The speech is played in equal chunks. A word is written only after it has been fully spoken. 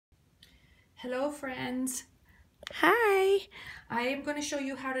Hello friends. Hi. I am going to show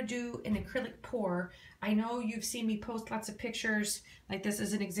you how to do an acrylic pour. I know you've seen me post lots of pictures, like this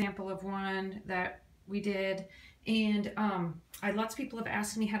is an example of one that we did, and lots of people have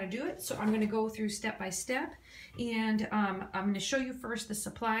asked me how to do it, so I'm going to go through step by step, and I'm going to show you first the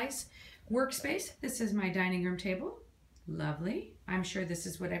supplies. Workspace, this is my dining room table. Lovely. I'm sure this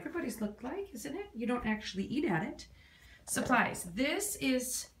is what everybody's looked like, isn't it? You don't actually eat at it. Supplies. This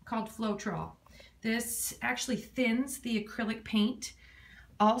is called Floetrol. This actually thins the acrylic paint.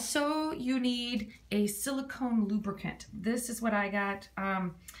 Also, you need a silicone lubricant. This is what I got.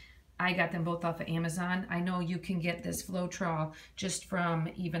 I got them both off of Amazon. I know you can get this Floetrol just from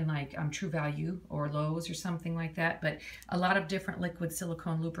even like True Value or Lowe's or something like that, but a lot of different liquid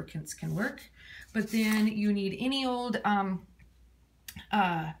silicone lubricants can work. But then you need any old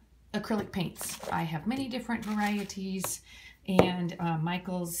acrylic paints. I have many different varieties, and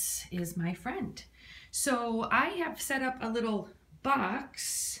Michael's is my friend. So I have set up a little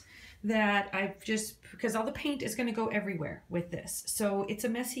box that I've just, because all the paint is going to go everywhere with this, so it's a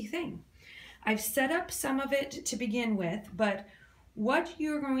messy thing. I've set up some of it to begin with, but what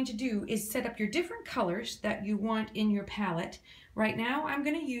you're going to do is set up your different colors that you want in your palette. Right now I'm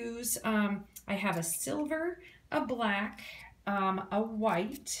going to use, I have a silver, a black, a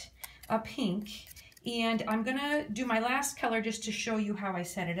white, a pink, and I'm gonna do my last color just to show you how I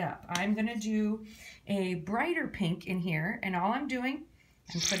set it up. I'm gonna do a brighter pink in here, and all I'm doing,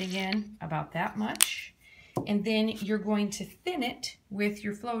 I'm putting in about that much, and then you're going to thin it with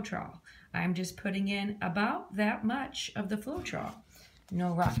your Floetrol. I'm just putting in about that much of the Floetrol. No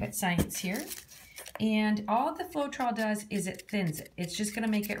rocket science here. And all the Floetrol does is it thins it. It's just gonna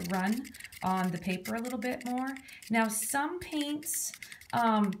make it run on the paper a little bit more. Now some paints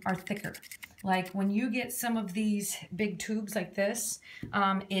are thicker. Like when you get some of these big tubes like this,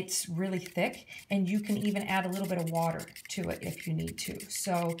 it's really thick, and you can even add a little bit of water to it if you need to.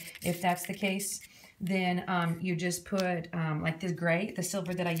 So if that's the case, then you just put, like this gray, the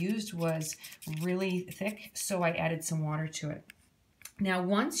silver that I used was really thick, so I added some water to it. Now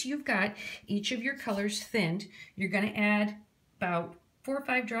once you've got each of your colors thinned, you're going to add about 4 or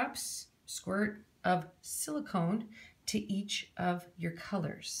 5 drops, squirt of silicone to each of your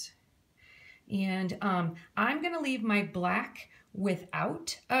colors. And I'm going to leave my black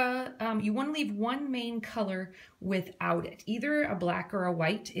without, you want to leave one main color without it. Either a black or a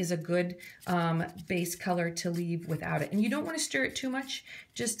white is a good base color to leave without it. And you don't want to stir it too much,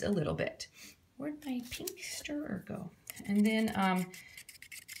 just a little bit. Where'd my pink stirrer go? And then,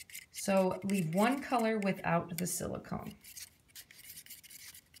 so leave one color without the silicone.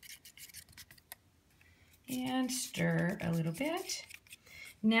 And stir a little bit.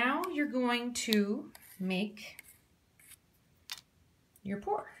 Now you're going to make your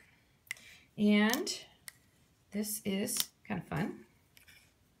pour. And this is kind of fun.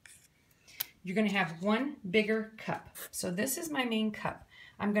 You're going to have one bigger cup. So this is my main cup.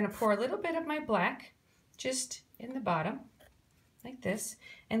 I'm going to pour a little bit of my black just in the bottom, like this.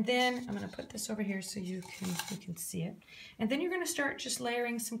 And then I'm going to put this over here so you can see it. And then you're going to start just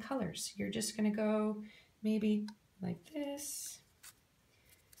layering some colors. You're just going to go maybe like this.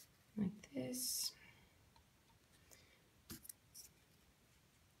 Like this.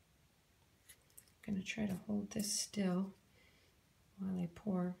 I'm going to try to hold this still while I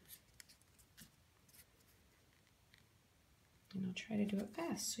pour. And I'll try to do it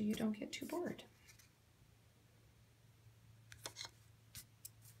fast so you don't get too bored.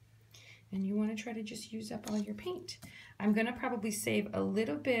 And you want to try to just use up all your paint. I'm going to probably save a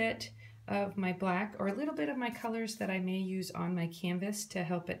little bit of my black or a little bit of my colors that I may use on my canvas to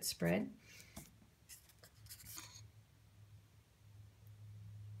help it spread.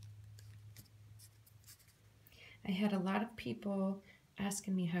 I had a lot of people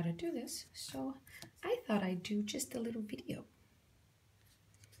asking me how to do this, so I thought I'd do just a little video.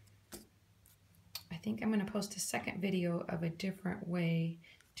 I think I'm going to post a second video of a different way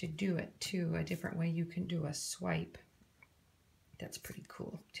to do it too, a different way you can do a swipe. That's pretty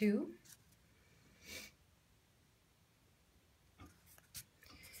cool too.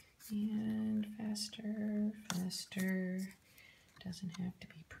 And faster, faster, doesn't have to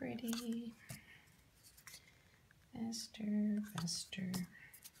be pretty. Faster, faster.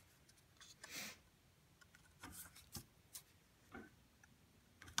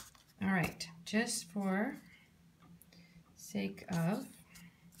 All right, just for sake of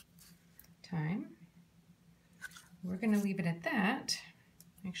time, we're going to leave it at that.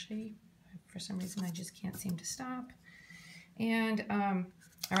 Actually, for some reason, I just can't seem to stop. And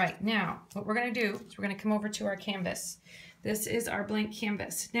all right, now what we're going to do is we're going to come over to our canvas. This is our blank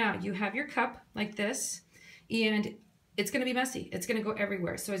canvas. Now you have your cup like this, and it's going to be messy. It's going to go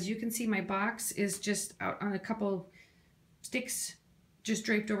everywhere. So as you can see, my box is just out on a couple sticks just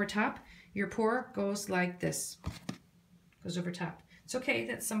draped over top. Your pour goes like this, goes over top. It's okay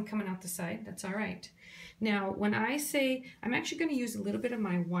that some coming out the side, that's all right. Now, when I say, I'm actually going to use a little bit of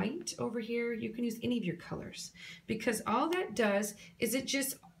my white over here. You can use any of your colors, because all that does is it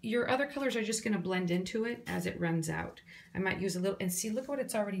just, your other colors are just going to blend into it as it runs out. I might use a little, and see, look what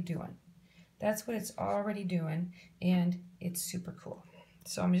it's already doing. That's what it's already doing, and it's super cool.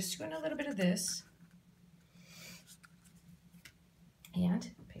 So I'm just doing a little bit of this. And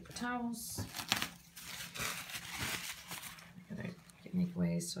paper towels. I gotta make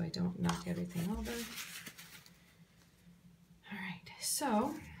ways so I don't knock everything over. All right,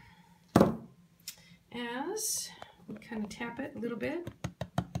 so as we kind of tap it a little bit,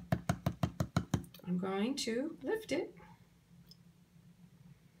 I'm going to lift it.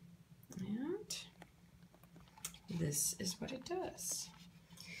 And this is what it does.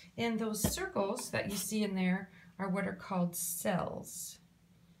 And those circles that you see in there are what are called cells.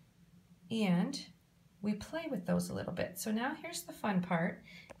 And we play with those a little bit. So now here's the fun part,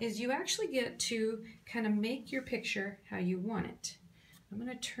 is you actually get to kind of make your picture how you want it. I'm going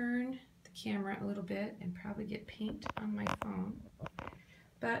to turn the camera a little bit and probably get paint on my phone,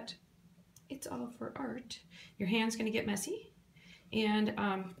 but it's all for art. Your hand's going to get messy, and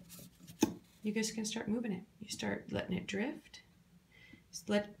you just can start moving it. You start letting it drift. Just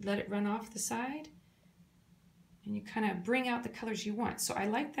let it run off the side, and you kind of bring out the colors you want. So I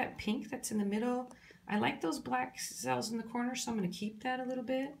like that pink that's in the middle. I like those black cells in the corner, so I'm going to keep that a little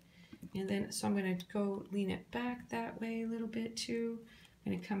bit. And then, so I'm going to go lean it back that way a little bit too.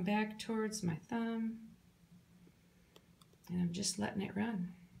 I'm going to come back towards my thumb, and I'm just letting it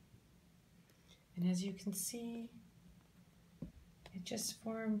run. And as you can see, it just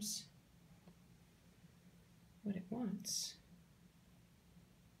forms what it wants,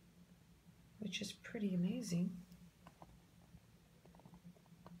 which is pretty amazing.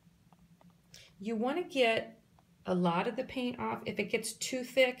 You want to get a lot of the paint off. If it gets too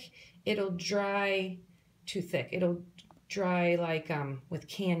thick, it'll dry too thick. It'll dry like with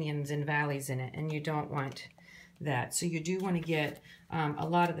canyons and valleys in it, and you don't want that. So you do want to get a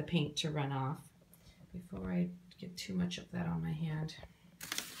lot of the paint to run off before I get too much of that on my hand.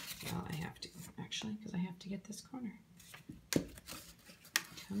 Well, I have to, actually, because I have to get this corner.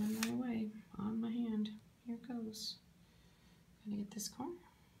 Coming my way on my hand. Here it goes. Gotta get this corner.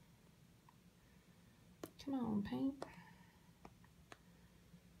 Come on, paint.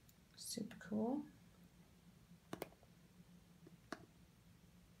 Super cool.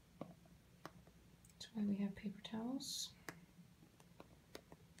 That's why we have paper towels.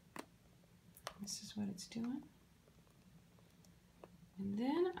 This is what it's doing. And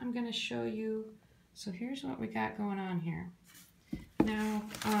then I'm going to show you, so here's what we got going on here. Now,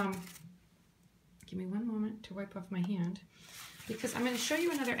 give me one moment to wipe off my hand, because I'm going to show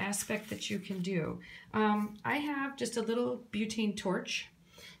you another aspect that you can do. I have just a little butane torch.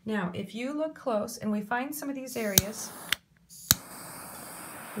 Now, if you look close and we find some of these areas,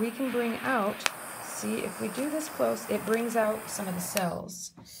 we can bring out, see, if we do this close, it brings out some of the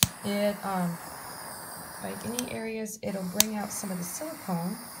cells. It, by any areas, it'll bring out some of the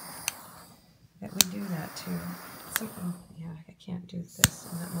silicone that we do that to. Yeah, I can't do this.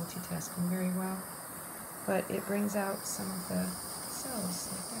 I'm not multitasking very well. But it brings out some of the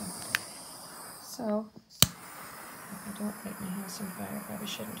cells like that. So, if I don't light my house on fire, I probably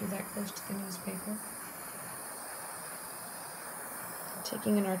shouldn't do that close to the newspaper. I'm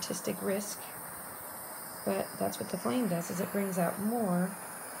taking an artistic risk, but that's what the flame does, is it brings out more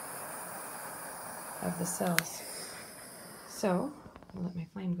of the cells. So, I'll let my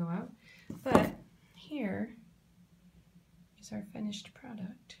flame go out. But here is our finished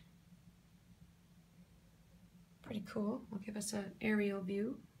product. Pretty cool. I'll give us an aerial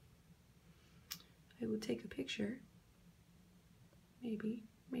view. I will take a picture. Maybe.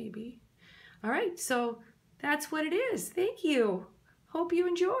 All right, so that's what it is. Thank you. Hope you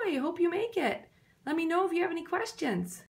enjoy. Hope you make it. Let me know if you have any questions.